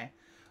 okay?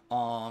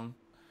 All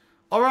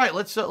right,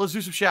 let's do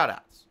some shout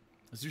outs.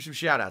 Let's do some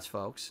shout outs,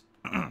 folks.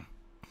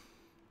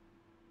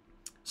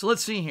 So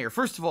let's see here.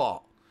 First of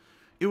all,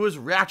 it was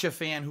Ratcha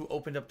who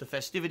opened up the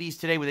festivities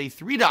today with a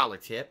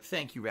 $3 tip.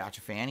 Thank you,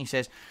 Ratcha. He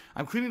says,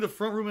 I'm cleaning the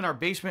front room in our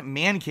basement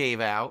man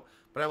cave out,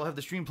 but I will have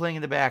the stream playing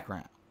in the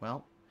background.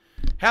 Well,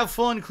 have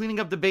fun cleaning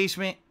up the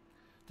basement.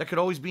 That could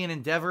always be an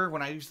endeavor.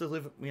 When I used to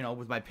live, you know,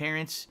 with my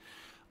parents,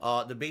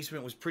 the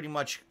basement was pretty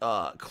much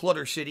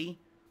clutter city.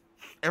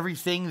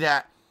 Everything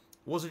that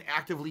wasn't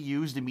actively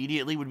used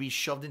immediately would be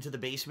shoved into the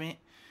basement.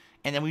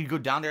 And then we'd go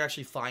down there,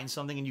 actually find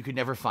something, and you could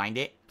never find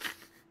it.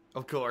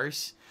 Of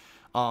course.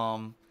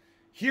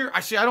 Here,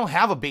 I don't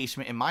have a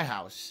basement in my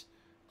house.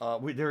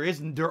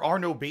 There are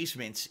no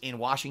basements in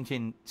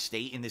Washington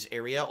State in this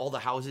area. All the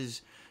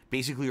houses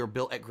basically are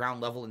built at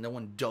ground level, and no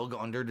one dug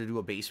under to do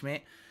a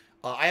basement.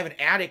 I have an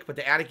attic, but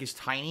the attic is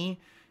tiny,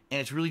 and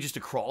it's really just a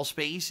crawl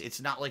space.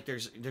 It's not like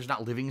there's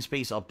not living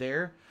space up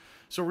there.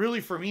 So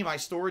really, for me, my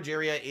storage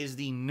area is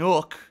the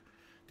nook.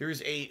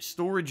 There's a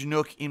storage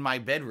nook in my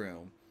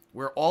bedroom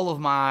where all of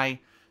my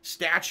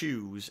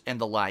statues and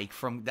the like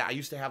from that I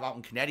used to have out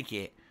in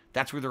Connecticut,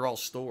 that's where they're all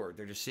stored.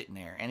 They're just sitting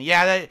there. And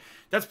yeah,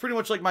 that's pretty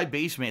much like my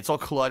basement. It's all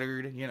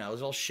cluttered, you know,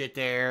 there's all shit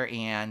there.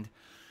 And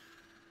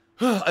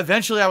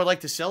eventually I would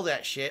like to sell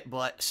that shit,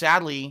 but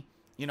sadly,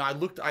 you know,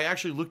 I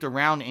actually looked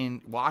around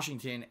in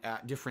Washington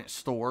at different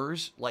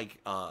stores, like,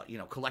 you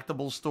know,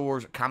 collectible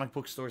stores, comic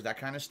book stores, that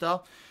kind of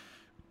stuff.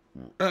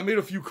 And I made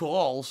a few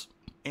calls,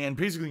 and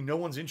basically no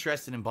one's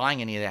interested in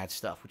buying any of that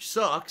stuff, which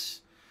sucks,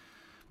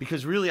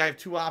 because really I have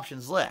 2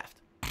 options left.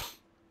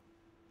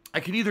 I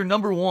can either,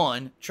 number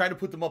one, try to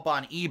put them up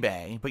on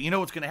eBay, but you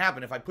know what's going to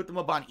happen. If I put them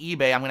up on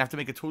eBay, I'm going to have to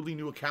make a totally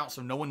new account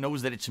so no one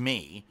knows that it's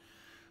me.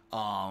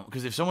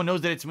 Because if someone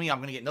knows that it's me, I'm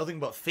going to get nothing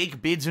but fake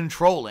bids and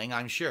trolling,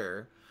 I'm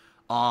sure.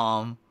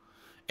 And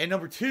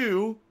number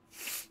 2,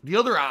 the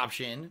other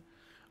option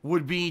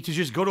would be to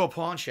just go to a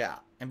pawn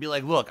shop and be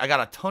like, look, I got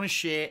a ton of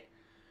shit,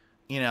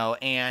 you know,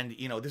 and,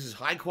 you know, this is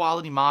high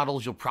quality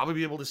models. You'll probably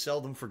be able to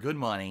sell them for good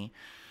money.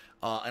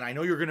 And I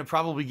know you're going to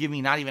probably give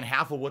me not even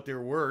half of what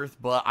they're worth,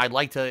 but I'd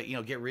like to, you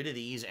know, get rid of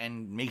these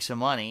and make some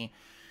money.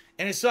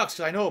 And it sucks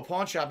because I know a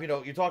pawn shop, you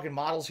know, you're talking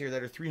models here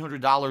that are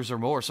 $300 or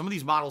more. Some of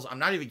these models, I'm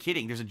not even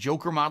kidding. There's a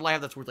Joker model I have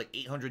that's worth like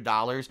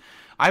 $800.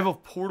 I have a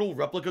Portal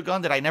replica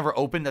gun that I never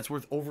opened that's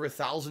worth over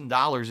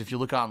 $1,000 if you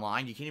look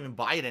online. You can't even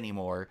buy it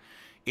anymore.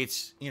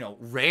 It's, you know,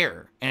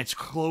 rare. And it's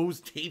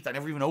closed, taped. I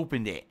never even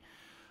opened it.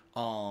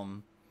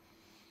 But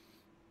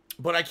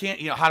I can't,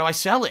 you know, how do I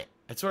sell it?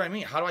 That's what I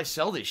mean. How do I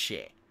sell this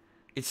shit?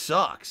 It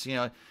sucks. You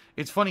know,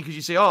 it's funny because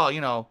you say, oh,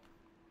 you know,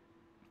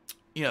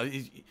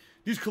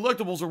 these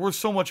collectibles are worth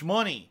so much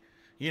money,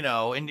 you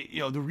know, and,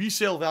 you know, the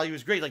resale value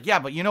is great. Like, yeah,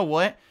 but you know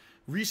what?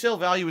 Resale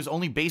value is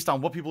only based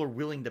on what people are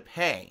willing to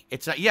pay.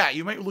 It's not, yeah,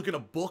 you might look at a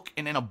book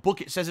and in a book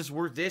it says it's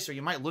worth this, or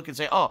you might look and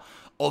say, oh,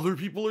 other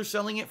people are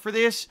selling it for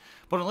this.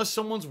 But unless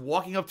someone's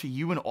walking up to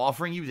you and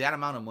offering you that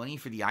amount of money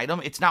for the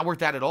item, it's not worth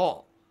that at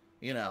all,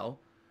 you know.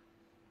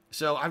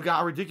 So I've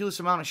got a ridiculous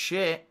amount of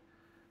shit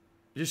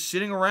just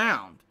sitting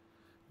around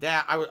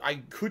that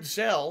I could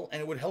sell, and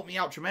it would help me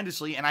out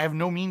tremendously, and I have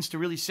no means to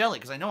really sell it,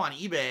 because I know on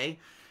eBay,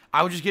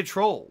 I would just get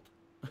trolled.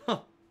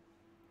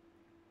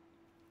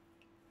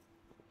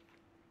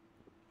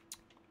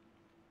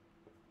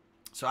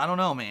 So I don't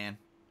know, man.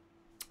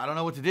 I don't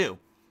know what to do.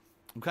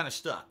 I'm kind of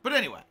stuck. But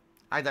anyway,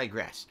 I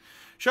digress.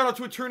 Shout out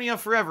to Eternia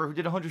Forever, who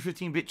did a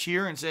 115-bit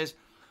cheer and says,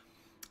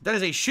 That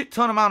is a shit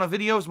ton amount of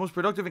videos. Most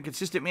productive and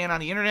consistent man on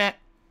the internet.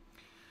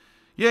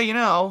 Yeah, you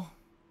know,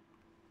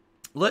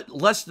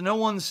 lest no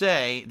one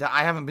say that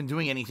I haven't been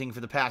doing anything for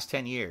the past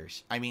 10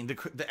 years. I mean,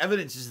 the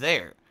evidence is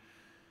there.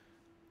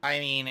 I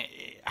mean,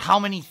 how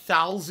many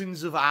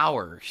thousands of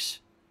hours,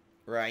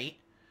 right,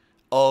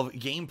 of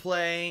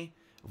gameplay,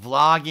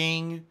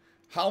 vlogging,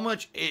 how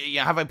much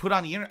have I put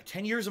on the internet?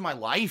 10 years of my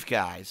life,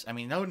 guys. I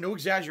mean, no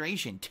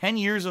exaggeration. 10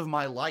 years of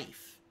my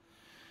life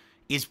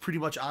is pretty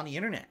much on the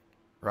internet,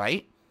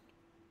 right?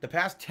 The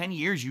past 10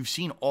 years, you've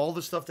seen all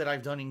the stuff that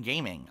I've done in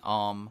gaming.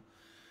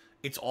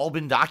 It's all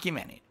been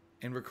documented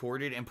and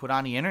recorded and put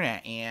on the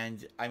internet.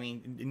 And, I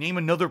mean, name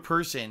another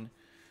person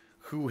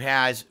who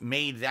has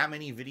made that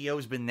many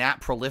videos, been that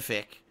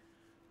prolific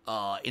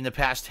in the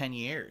past 10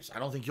 years. I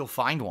don't think you'll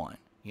find one,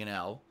 you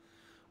know.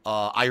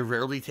 I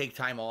rarely take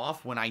time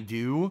off. When I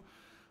do,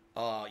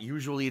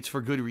 usually it's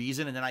for good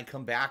reason, and then I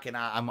come back and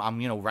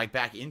I'm you know, right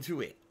back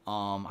into it.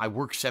 I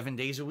work 7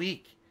 days a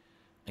week.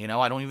 You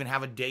know, I don't even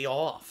have a day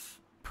off,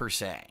 per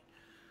se.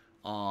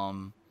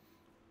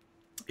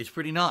 It's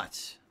pretty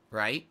nuts,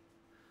 right?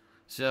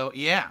 So,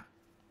 yeah.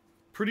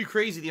 Pretty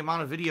crazy the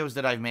amount of videos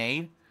that I've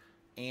made.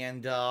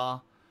 And,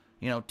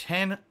 you know,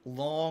 10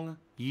 long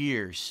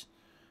years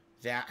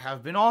that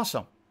have been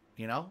awesome.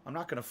 You know, I'm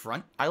not going to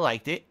front. I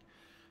liked it.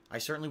 I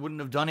certainly wouldn't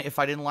have done it if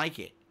I didn't like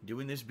it.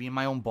 Doing this, being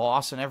my own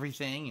boss and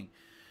everything. And,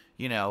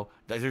 you know,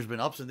 there's been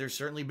ups and there's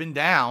certainly been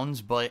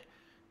downs. But,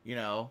 you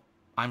know,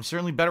 I'm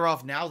certainly better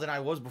off now than I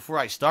was before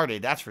I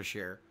started. That's for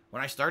sure.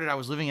 When I started, I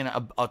was living in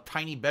a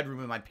tiny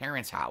bedroom in my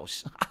parents'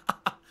 house.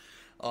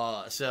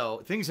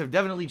 So things have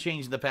definitely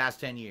changed in the past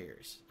 10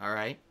 years. All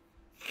right.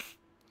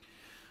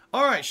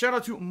 All right, shout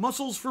out to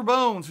Muscles for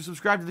Bones, who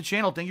subscribed to the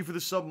channel. Thank you for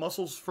the sub,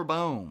 Muscles for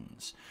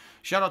Bones.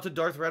 Shout out to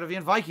Darth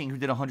Radovan Viking, who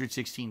did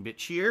 116-bit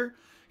cheer.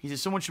 He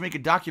says, someone should make a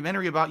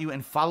documentary about you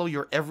and follow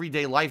your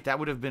everyday life. That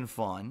would have been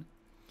fun.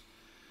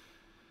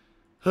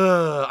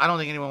 I don't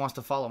think anyone wants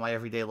to follow my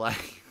everyday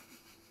life.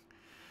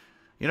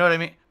 You know what I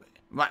mean?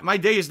 My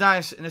day is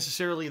not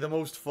necessarily the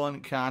most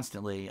fun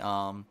constantly.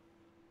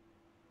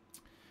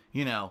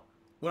 You know,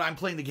 when I'm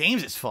playing the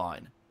games, it's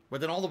fun.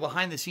 But then all the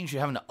behind the scenes you're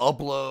having to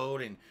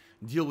upload and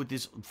deal with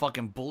this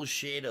fucking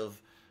bullshit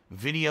of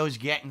videos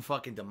getting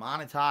fucking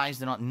demonetized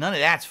and all. None of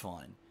that's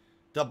fun.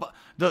 The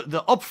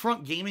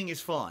upfront gaming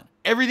is fun.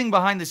 Everything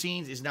behind the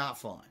scenes is not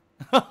fun.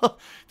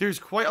 There's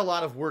quite a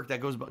lot of work that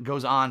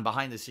goes on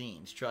behind the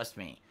scenes, trust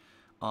me.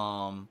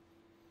 And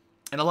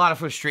a lot of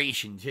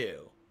frustration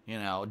too. You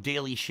know,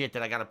 daily shit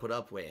that I got to put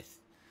up with.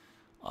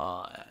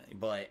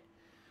 But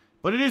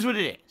it is what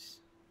it is.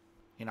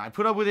 You know, I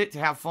put up with it to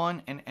have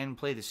fun and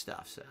play this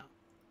stuff, so.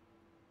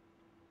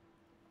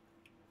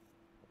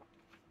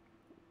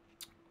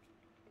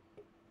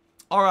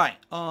 All right,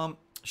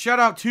 shout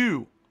out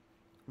to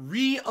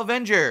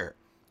Re-Avenger,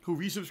 who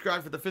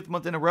resubscribed for the 5th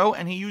month in a row,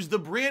 and he used the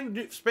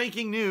brand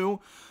spanking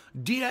new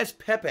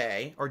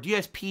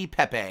DSP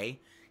Pepe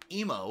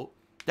emote.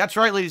 That's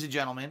right, ladies and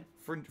gentlemen.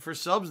 For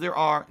subs, there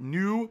are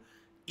new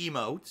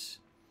emotes.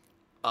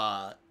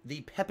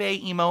 The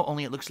Pepe emote,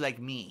 only it looks like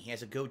me. He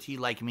has a goatee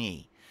like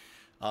me.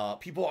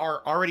 People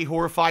are already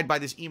horrified by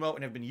this emote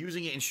and have been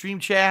using it in stream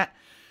chat.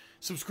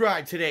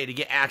 Subscribe today to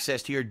get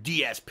access to your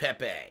DS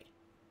Pepe.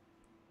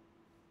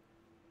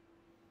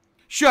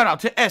 Shout out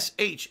to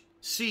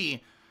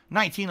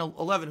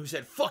SHC1911 who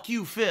said, fuck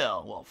you,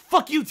 Phil. Well,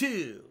 fuck you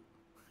too.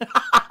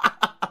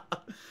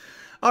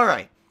 All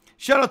right.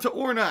 Shout out to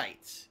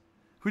Ornight,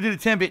 who did a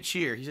 10-bit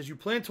cheer. He says, you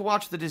plan to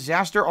watch The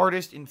Disaster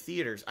Artist in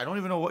theaters. I don't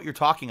even know what you're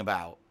talking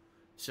about.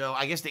 So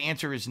I guess the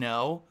answer is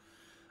no.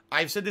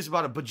 I've said this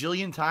about a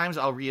bajillion times.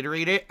 I'll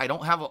reiterate it. I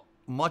don't have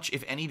much,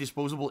 if any,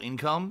 disposable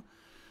income.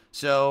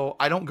 So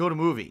I don't go to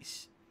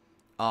movies.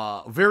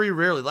 Very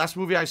rarely. Last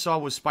movie I saw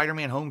was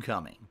Spider-Man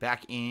Homecoming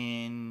back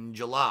in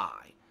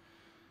July.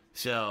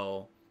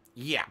 So,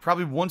 yeah,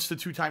 probably once to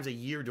 2 times a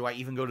year do I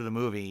even go to the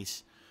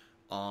movies.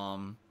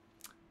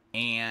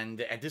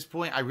 And at this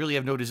point, I really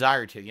have no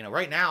desire to. You know,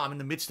 right now I'm in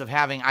the midst of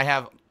I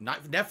have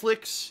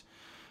Netflix,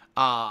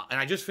 and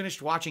I just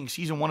finished watching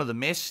season 1 of The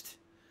Mist.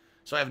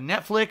 So I have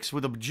Netflix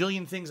with a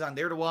bajillion things on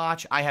there to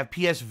watch. I have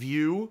PS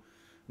View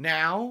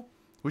now,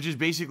 which is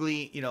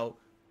basically, you know,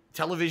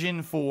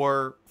 television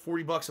for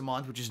 $40 a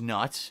month, which is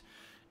nuts.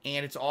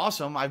 And it's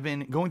awesome. I've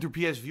been going through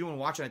PS View and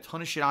watching a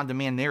ton of shit on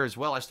demand there as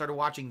well. I started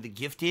watching The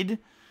Gifted,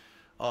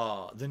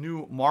 the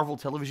new Marvel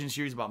television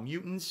series about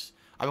mutants.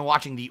 I've been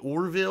watching The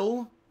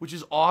Orville, which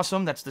is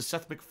awesome. That's the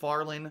Seth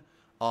MacFarlane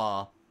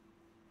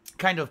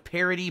kind of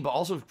parody, but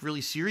also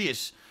really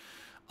serious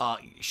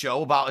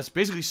show about, it's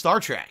basically Star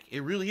Trek.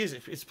 It really is.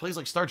 It plays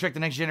like Star Trek The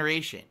Next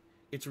Generation.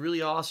 It's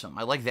really awesome.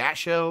 I like that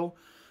show.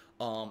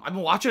 I've been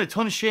watching a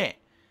ton of shit.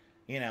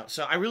 You know,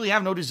 so I really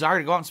have no desire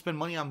to go out and spend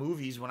money on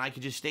movies when I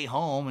could just stay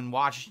home and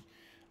watch,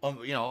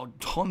 you know,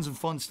 tons of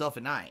fun stuff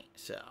at night.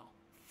 So,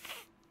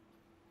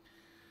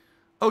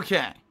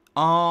 okay.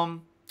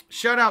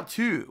 Shout out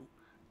to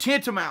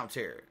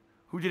Tantamounter,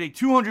 who did a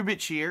 200-bit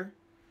cheer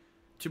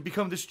to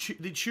become the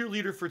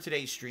cheerleader for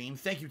today's stream.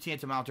 Thank you,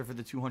 Tantamounter, for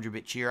the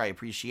 200-bit cheer. I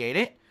appreciate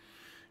it.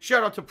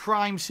 Shout out to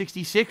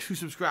Prime66 who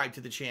subscribed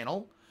to the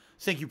channel.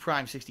 Thank you,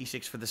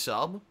 Prime66, for the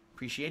sub.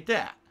 Appreciate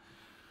that.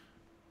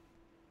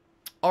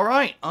 All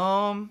right.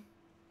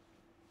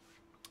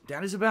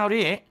 That is about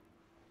it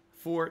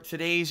for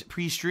today's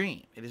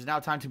pre-stream. It is now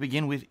time to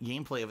begin with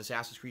gameplay of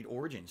Assassin's Creed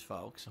Origins,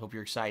 folks. I hope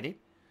you're excited.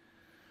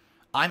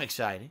 I'm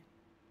excited.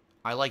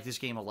 I like this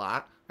game a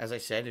lot. As I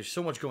said, there's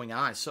so much going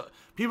on. So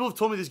people have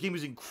told me this game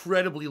is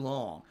incredibly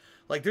long.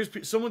 Like,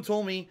 someone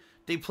told me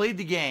they played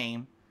the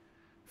game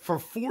for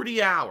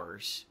 40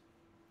 hours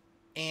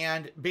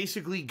and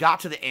basically got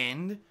to the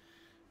end.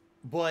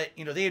 But,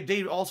 you know,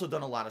 they'd also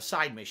done a lot of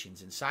side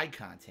missions and side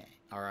content,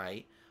 all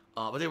right?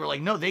 But they were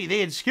like, no, they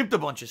had skipped a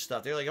bunch of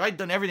stuff. They were like, if I'd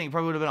done everything, it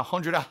probably would have been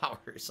 100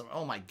 hours. I'm,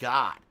 oh, my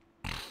God.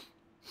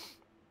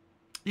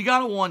 You got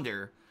to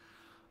wonder,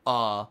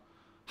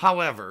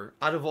 however,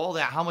 out of all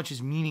that, how much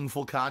is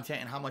meaningful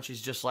content and how much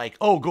is just like,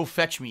 oh, go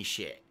fetch me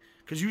shit.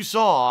 Because you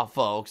saw,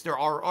 folks, there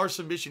are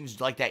some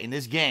missions like that in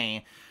this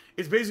game.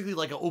 It's basically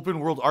like an open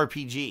world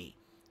RPG.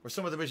 Where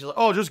some of the missions are like,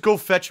 oh, just go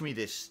fetch me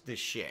this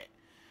shit.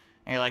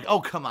 And you're like, oh,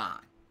 come on.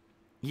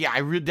 Yeah, I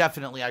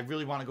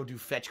really want to go do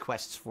fetch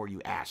quests for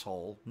you,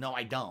 asshole. No,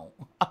 I don't.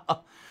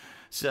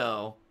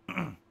 So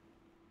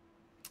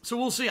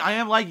we'll see. I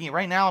am liking it.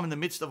 Right now, I'm in the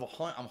midst of a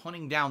hunt. I'm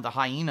hunting down the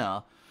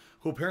hyena,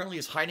 who apparently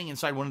is hiding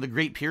inside one of the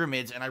Great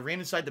Pyramids. And I ran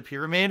inside the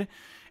pyramid,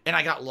 and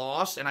I got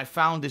lost, and I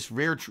found this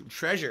rare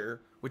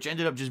treasure, which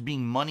ended up just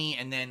being money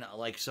and then,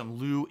 like, some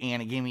loot,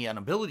 and it gave me an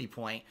ability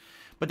point.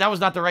 But that was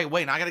not the right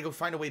way, and I gotta go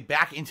find a way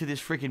back into this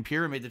freaking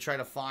pyramid to try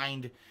to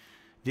find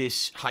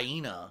this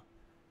hyena.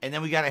 And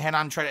then we gotta head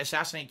on and try to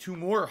assassinate 2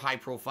 more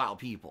high-profile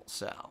people.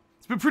 So,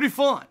 it's been pretty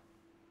fun.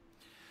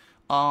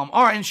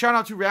 Alright, and shout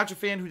out to Ratchet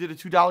Fan who did a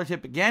 $2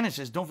 tip again. It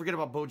says, don't forget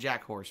about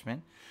BoJack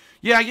Horseman.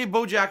 Yeah, I gave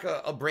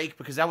BoJack a break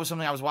because that was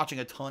something I was watching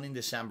a ton in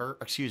September.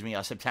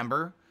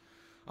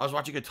 I was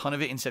watching a ton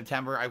of it in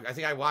September. I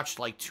think I watched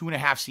like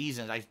 2.5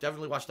 seasons. I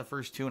definitely watched the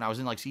first 2, and I was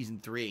in like season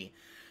 3.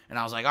 And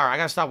I was like, all right, I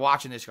got to stop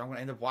watching this. I'm going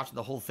to end up watching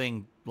the whole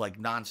thing like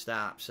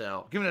nonstop.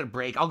 So, giving it a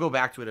break. I'll go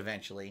back to it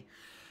eventually.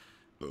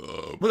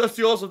 But that's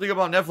the awesome thing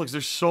about Netflix.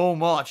 There's so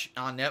much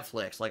on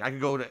Netflix. Like, I could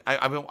go to...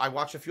 I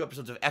watched a few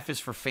episodes of F is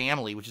for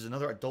Family, which is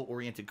another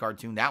adult-oriented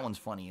cartoon. That one's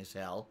funny as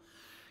hell.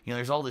 You know,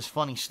 there's all this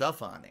funny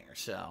stuff on there,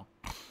 so...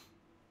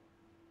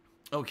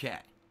 Okay.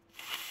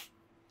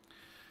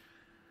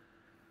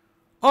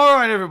 All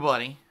right,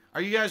 everybody.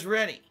 Are you guys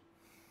ready?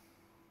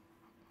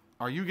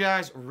 Are you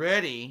guys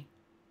ready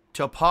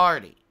to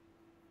party?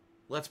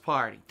 Let's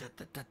party.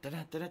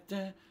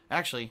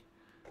 Actually...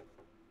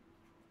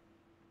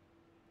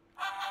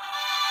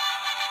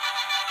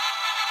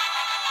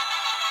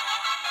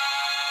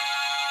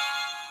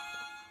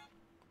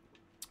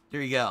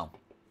 There you go.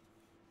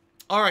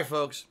 All right,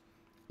 folks.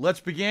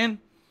 Let's begin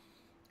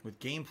with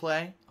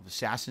gameplay of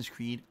Assassin's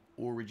Creed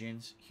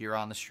Origins here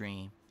on the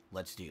stream.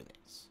 Let's do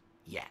this.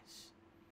 Yes.